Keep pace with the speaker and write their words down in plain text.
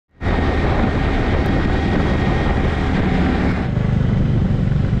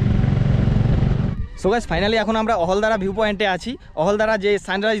So guys finally এখন আমরা আহলদারা view পয়েন্টে আছি। আহলদারা যে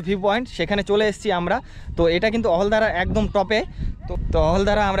সানরাইজ ভিউ পয়েন্ট সেখানে চলে এসেছি আমরা। তো এটা কিন্তু আহলদারার একদম টপে। তো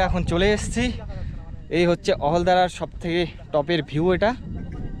আহলদারা আমরা এখন চলে এসেছি। এই হচ্ছে আহলদারার সবথেকে টপের ভিউ এটা।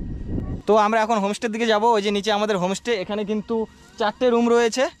 তো আমরা এখন হোমস্টের দিকে যাব। ওই যে নিচে আমাদের হোমস্টে, এখানে কিন্তু 4টে রুম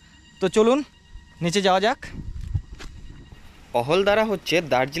রয়েছে। তো চলুন নিচে যাওয়া যাক। আহলদারা হচ্ছে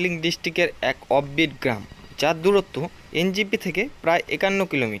দার্জিলিং ডিস্ট্রিক্টের এক অফবিট গ্রাম, যার দূরত্ব এনজিপি থেকে প্রায় 51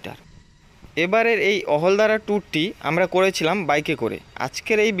 কিলোমিটার। এবারের এই আহলদারা ট্যুরটি আমরা করেছিলাম বাইকে করে।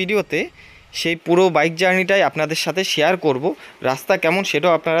 আজকের এই ভিডিওতে সেই পুরো বাইক জার্নিটাই আপনাদের সাথে শেয়ার করব। রাস্তা কেমন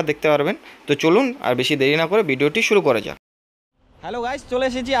সেটাও আপনারা দেখতে পারবেন। তো চলুন আর বেশি দেরি না করে ভিডিওটি শুরু করা যাক। হ্যালো গাইস, চলে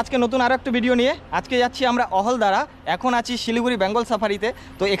এসেছি আজকে নতুন আরও একটা ভিডিও নিয়ে। আজকে যাচ্ছি আমরা আহলদারা, এখন আছি শিলিগুড়ি বেঙ্গল সাফারিতে।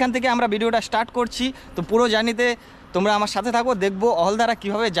 তো এখান থেকে আমরা ভিডিওটা স্টার্ট করছি। তো পুরো জার্নিতে তোমরা আমার সাথে থাকো, দেখবো আহলদারা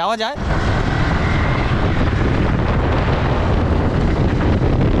কীভাবে যাওয়া যায়।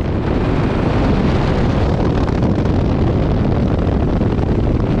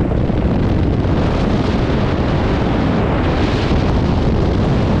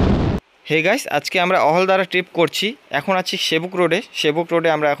 হে গাইস, আজকে আমরা আহলদারা ট্রিপ করছি। এখন আছি সেবক রোডে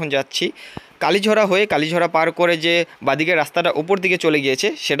আমরা এখন যাচ্ছি। কালীঝরা হয়ে, কালীঝরা পার করে যে বাদিকের রাস্তাটা উপর দিকে চলে গিয়েছে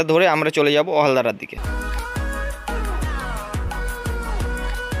সেটা ধরে আমরা চলে যাব আহলদারার দিকে।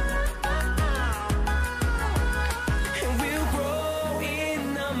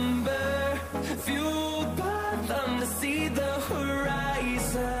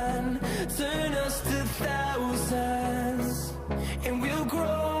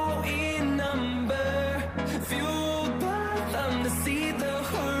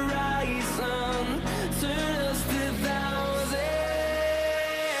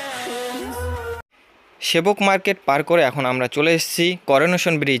 সেবক মার্কেট পার করে এখন আমরা চলে এসেছি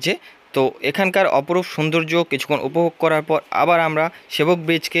করোনেশন ব্রিজে। তো এখানকার অপরূপ সৌন্দর্য কিছুক্ষণ উপভোগ করার পর আবার আমরা সেবক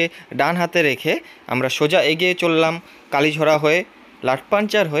ব্রিজকে ডান হাতে রেখে আমরা সোজা এগিয়ে চললাম কালীঝরা হয়ে,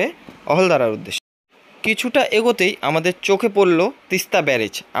 লাটপাঞ্চার হয়ে আহলদারার উদ্দেশ্যে। কিছুটা এগোতেই আমাদের চোখে পড়ল তিস্তা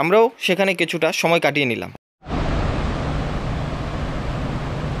ব্যারেজ। আমরাও সেখানে কিছুটা সময় কাটিয়ে নিলাম।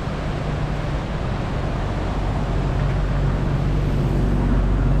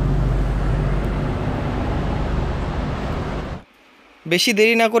 বেশি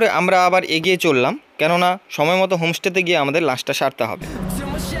দেরি না করে আমরা আবার এগিয়ে চললাম, কেননা সময় মতো হোমস্টেতে গিয়ে আমাদের লাঞ্চটা সারতে হবে।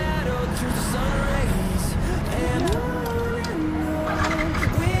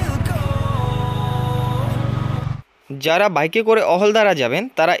 যারা বাইকে করে আহলদারা যাবেন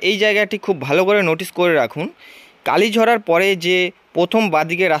তারা এই জায়গাটি খুব ভালো করে নোটিস করে রাখুন। কালীঝরার পরে যে প্রথম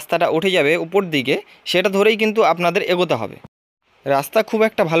বাদিকে রাস্তাটা উঠে যাবে উপর দিকে, সেটা ধরেই কিন্তু আপনাদের এগোতে হবে। রাস্তা খুব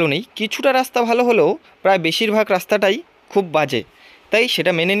একটা ভালো নেই, কিছুটা রাস্তা ভালো হলেও প্রায় বেশিরভাগ রাস্তাটাই খুব বাজে। তাই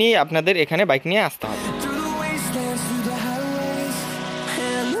সেটা মেনে নিয়ে আপনাদের এখানে বাইক নিয়ে আসতে হবে।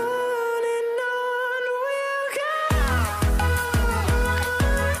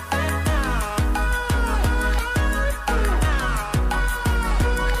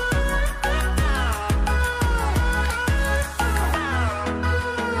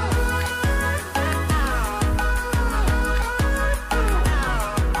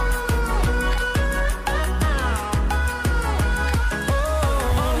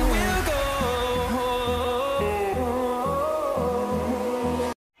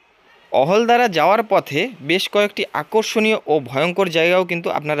 আহলদারা যাওয়ার পথে বেশ কয়েকটি আকর্ষণীয় ও ভয়ঙ্কর জায়গাও কিন্তু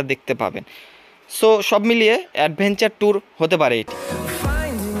আপনারা দেখতে পাবেন। সো সব মিলিয়ে অ্যাডভেঞ্চার ট্যুর হতে পারে এটি।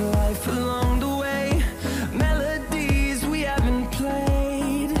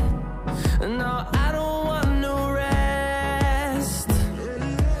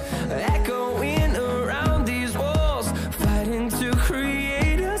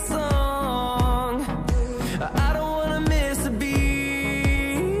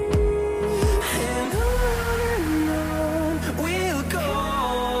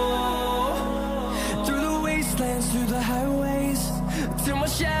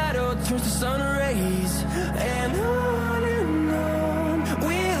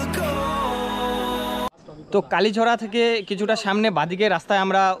 তো কালীঝরা থেকে কিছুটা সামনে বাদিকে রাস্তায়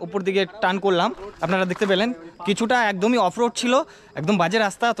আমরা উপর দিকে টার্ন করলাম। আপনারা দেখতে পেলেন কিছুটা একদমই অফ রোড ছিল, একদম বাজে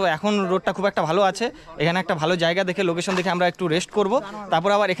রাস্তা। তো এখন রোডটা খুব একটা ভালো আছে। এখানে একটা ভালো জায়গা দেখে, লোকেশন দেখে আমরা একটু রেস্ট করব। তারপর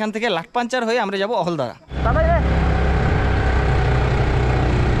আবার এখান থেকে লাটপাঞ্চার হয়ে আমরা যাব আহলদারা।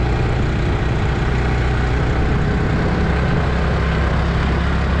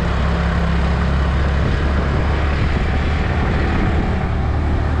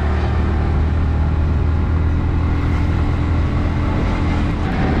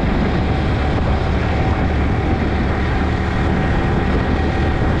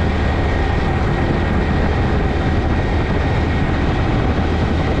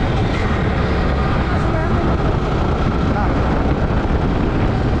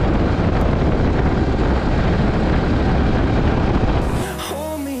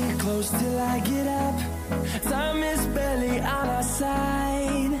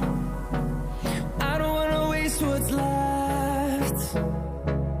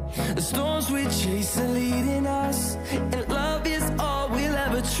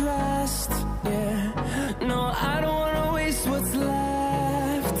 ever trust. Yeah, no, I don't wanna waste what's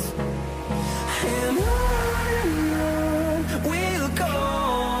left. And on we'll go,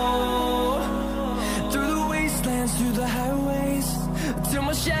 through the wastelands, through the highways, till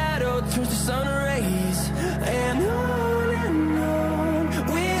my shadow turns to sun rays. And on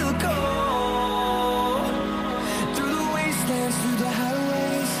we'll go, through the wastelands, through the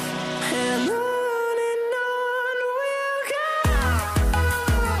highways, and on we'll go.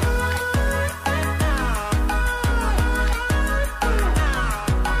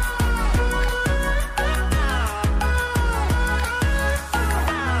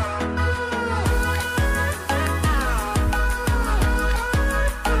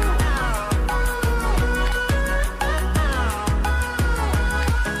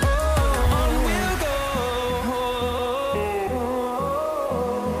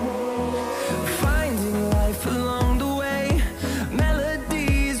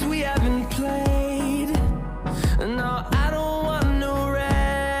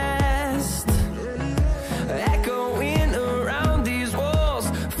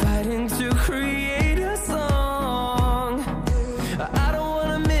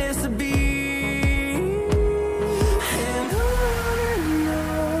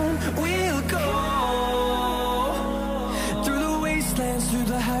 Through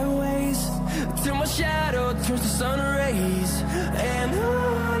the highways, till my shadow turns to sun rays. And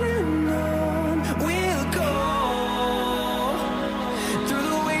on we'll go, through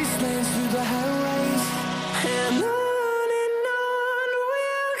the wastelands, through the highways, and on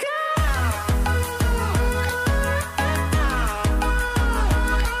we'll go.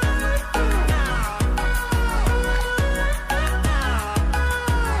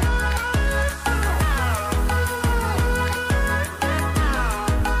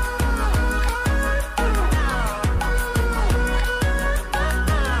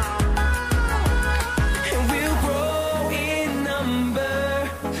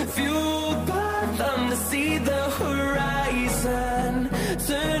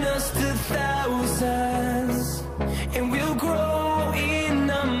 Turn us to thousands, and we'll grow in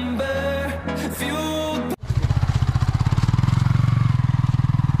number, fueled.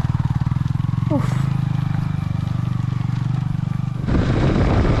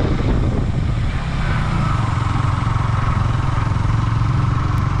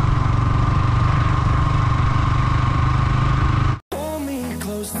 Hold me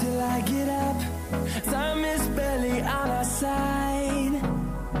close till I get up. Time is barely on our side.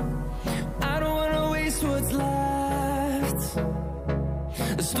 What's left?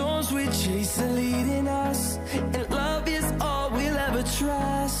 The storms we chase are leading us, and love is all we'll ever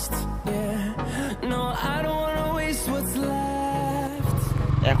trust. Yeah, no, I don't wanna waste what's left.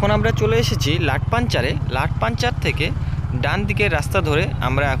 এখন আমরা চলে এসেছি লাটপাঞ্চারে। লাটপাঞ্চার থেকে ডান দিকের রাস্তা ধরে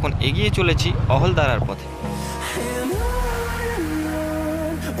আমরা এখন এগিয়ে চলেছি অহলদারার পথে। And on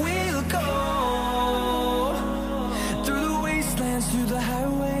we'll go, through the wastelands, through the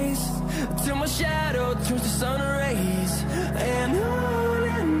highways, till my shadow turns to sun rays. And on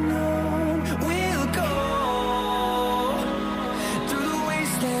we'll go, through the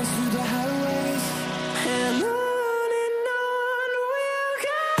wastelands, through the highways, and on we'll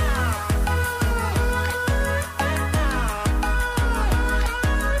go.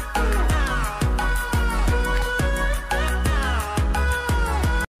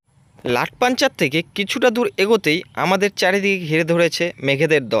 Latpanchar থেকে কিছুটা দূর এগোতেই আমাদের চারিদিকে ঘিরে ধরেছে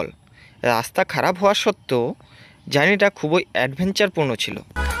মেঘেদের দল। রাস্তা খারাপ হওয়া সত্ত্বেও জার্নিটা খুবই অ্যাডভেঞ্চারপূর্ণ ছিল।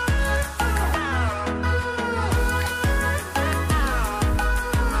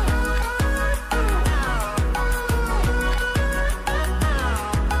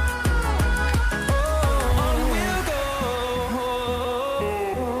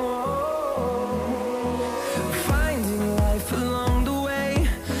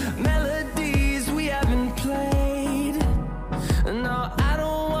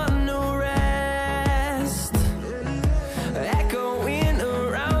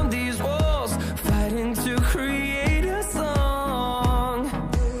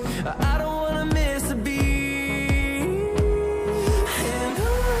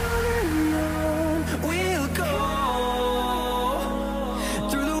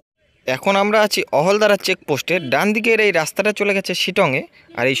 এখন আমরা আছি অহলদারা চেকপোস্টে। ডান দিকের এই রাস্তাটা চলে গেছে শিটংয়ে,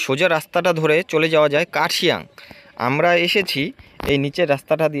 আর এই সোজা রাস্তাটা ধরে চলে যাওয়া যায় কার্শিয়াং। আমরা এসেছি এই নিচের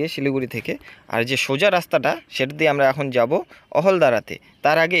রাস্তাটা দিয়ে শিলিগুড়ি থেকে, আর যে সোজা রাস্তাটা সেটা দিয়ে আমরা এখন যাব অহলদারাতে।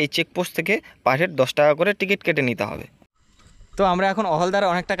 তার আগে এই চেকপোস্ট থেকে পার হেড 10 টাকা করে টিকিট কেটে নিতে হবে। তো আমরা এখন অহলদারা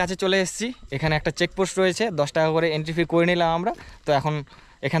অনেকটা কাছে চলে এসেছি। এখানে একটা চেকপোস্ট রয়েছে, 10 টাকা করে এন্ট্রি ফি করে নিলাম আমরা। তো এখন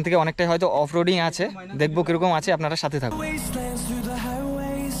এখান থেকে অনেকটাই হয়তো অফ রোডিং আছে, দেখবো কীরকম আছে, আপনারা সাথে থাকুন।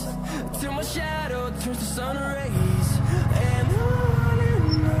 turns to sun rays, and on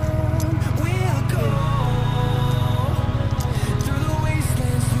we'll go through the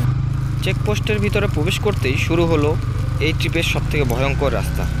wastelands. চেকপোস্টের ভিতরে প্রবেশ করতেই শুরু হলো এই ট্রিপের সবথেকে ভয়ঙ্কর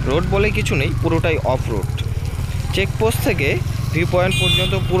রাস্তা। রোড বলে কিছু নেই, পুরোটাই অফ রোড। চেকপোস্ট থেকে ভিউ পয়েন্ট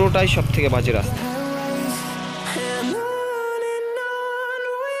পর্যন্ত পুরোটাই সবথেকে বাজে রাস্তা।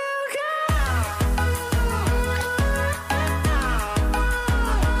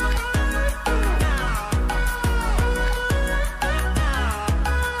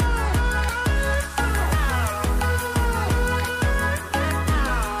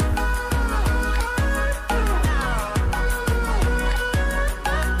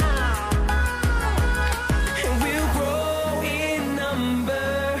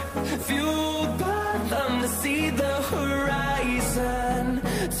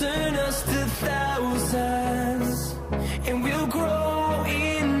 Turn us to thousands, and we'll grow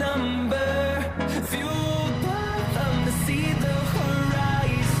in number, fueled by them to see the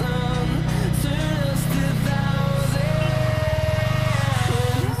horizon. Turn us to thousands,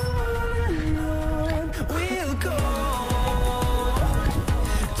 and on we'll go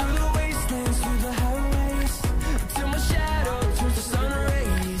through the wastelands, through the highways, till my shadow turns to sun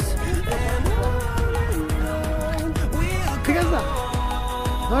rays, and on we'll go.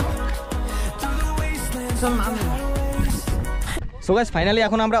 So guys, finally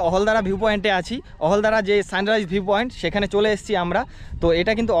এখন আমরা Ahaldara view পয়েন্টে আছি। অহলদারা যে sunrise view point, সেখানে চলে এসেছি আমরা। তো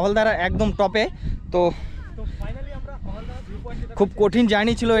এটা কিন্তু অহলদারা একদম টপে। তো ফাইনালি আমরা অহলদারা ভিউ পয়েন্টে, খুব কঠিন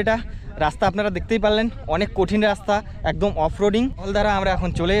জার্নি ছিল এটা। রাস্তা আপনারা দেখতেই পারলেন, অনেক কঠিন রাস্তা, একদম অফ রোডিং। অহলদারা আমরা এখন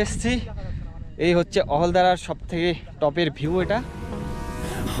চলে এসেছি। এই হচ্ছে অহলদারার সবথেকে টপের ভিউ এটা।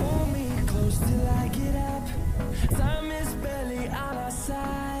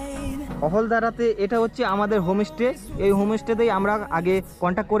 অহলদারাতে এটা হচ্ছে আমাদের হোমস্টে। এই হোমস্টেতেই আমরা আগে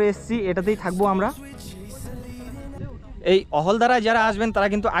কন্ট্যাক্ট করে এসেছি, এটাতেই থাকবো আমরা। এই অহলদারায় যারা আসবেন তারা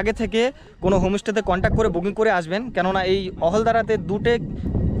কিন্তু আগে থেকে কোনো হোমস্টেতে কন্ট্যাক্ট করে বুকিং করে আসবেন, কেননা এই অহলদারাতে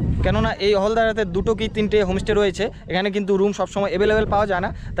দুটো কি তিনটে হোমস্টে রয়েছে। এখানে কিন্তু রুম সবসময় অ্যাভেলেবেল পাওয়া যায় না,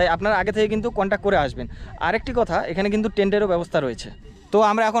 তাই আপনারা আগে থেকে কিন্তু কন্ট্যাক্ট করে আসবেন। আরেকটি কথা, এখানে কিন্তু টেন্টেরও ব্যবস্থা রয়েছে। তো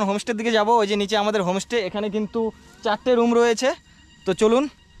আমরা এখন হোমস্টের দিকে যাব। ওই যে নিচে আমাদের হোমস্টে, এখানে কিন্তু 4টে রুম রয়েছে। তো চলুন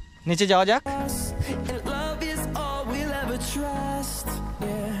নিচে যাওয়া যাক।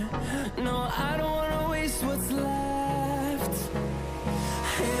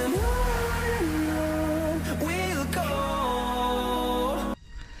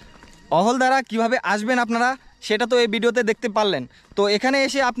 অহলদারা কিভাবে আসবেন আপনারা, সেটা তো এই ভিডিওতে দেখতে পারলেন। তো এখানে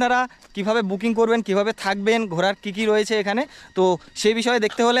এসে আপনারা কিভাবে বুকিং করবেন, কিভাবে থাকবেন, ঘোরার কী রয়েছে এখানে, তো সেই বিষয়ে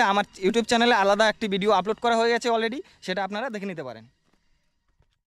দেখতে হলে আমার ইউটিউব চ্যানেলে আলাদা একটি ভিডিও আপলোড করা হয়ে গেছে অলরেডি, সেটা আপনারা দেখে নিতে পারেন।